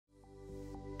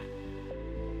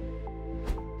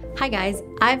Hi guys,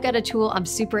 I've got a tool I'm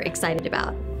super excited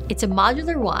about. It's a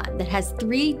modular wand that has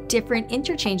 3 different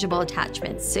interchangeable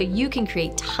attachments so you can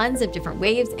create tons of different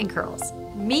waves and curls.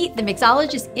 Meet the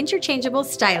Mixologist Interchangeable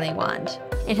Styling Wand.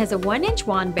 It has a 1-inch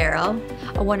wand barrel,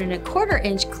 a 1 1/4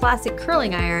 inch classic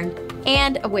curling iron,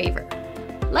 and a waver.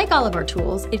 Like all of our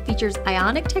tools, it features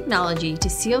ionic technology to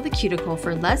seal the cuticle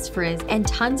for less frizz and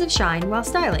tons of shine while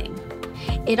styling.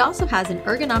 It also has an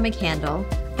ergonomic handle,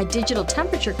 a digital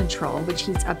temperature control which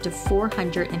heats up to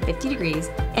 450 degrees,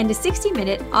 and a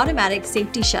 60-minute automatic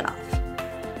safety shutoff.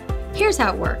 Here's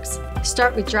how it works.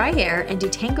 Start with dry hair and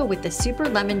detangle with the Super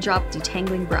Lemon Drop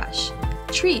detangling brush.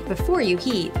 Treat before you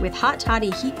heat with Hot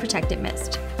Toddy heat protectant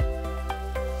mist.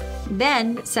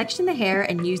 Then section the hair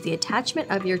and use the attachment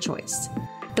of your choice.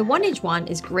 The 1-inch wand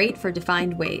is great for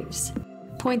defined waves.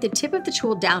 Point the tip of the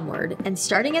tool downward and,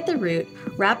 starting at the root,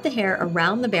 wrap the hair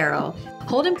around the barrel.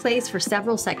 Hold in place for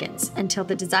several seconds until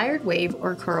the desired wave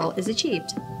or curl is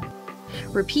achieved.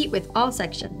 Repeat with all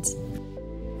sections.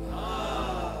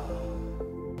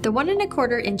 The 1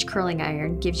 1/4 inch curling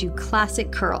iron gives you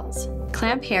classic curls.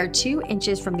 Clamp hair 2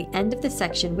 inches from the end of the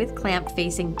section with clamp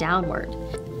facing downward.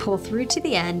 Pull through to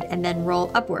the end and then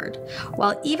roll upward,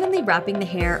 while evenly wrapping the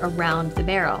hair around the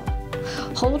barrel.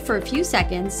 Hold for a few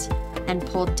seconds and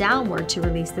pull downward to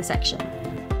release the section.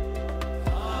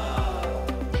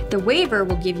 The waver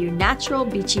will give you natural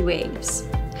beachy waves.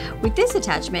 With this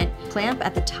attachment, clamp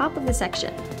at the top of the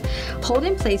section. Hold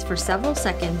in place for several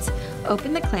seconds,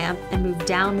 open the clamp, and move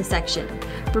down the section,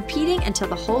 repeating until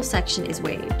the whole section is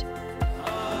waved.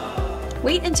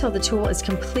 Wait until the tool is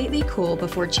completely cool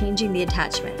before changing the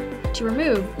attachment. To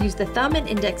remove, use the thumb and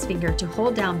index finger to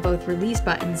hold down both release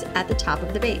buttons at the top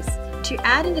of the base. To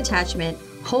add an attachment,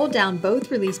 hold down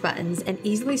both release buttons and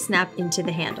easily snap into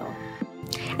the handle.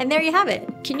 And there you have it.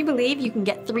 Can you believe you can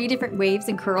get 3 different waves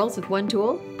and curls with one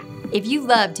tool? If you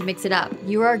love to mix it up,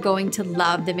 you are going to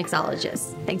love the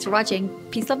Mixologist. Thanks for watching.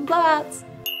 Peace, love, and blowouts.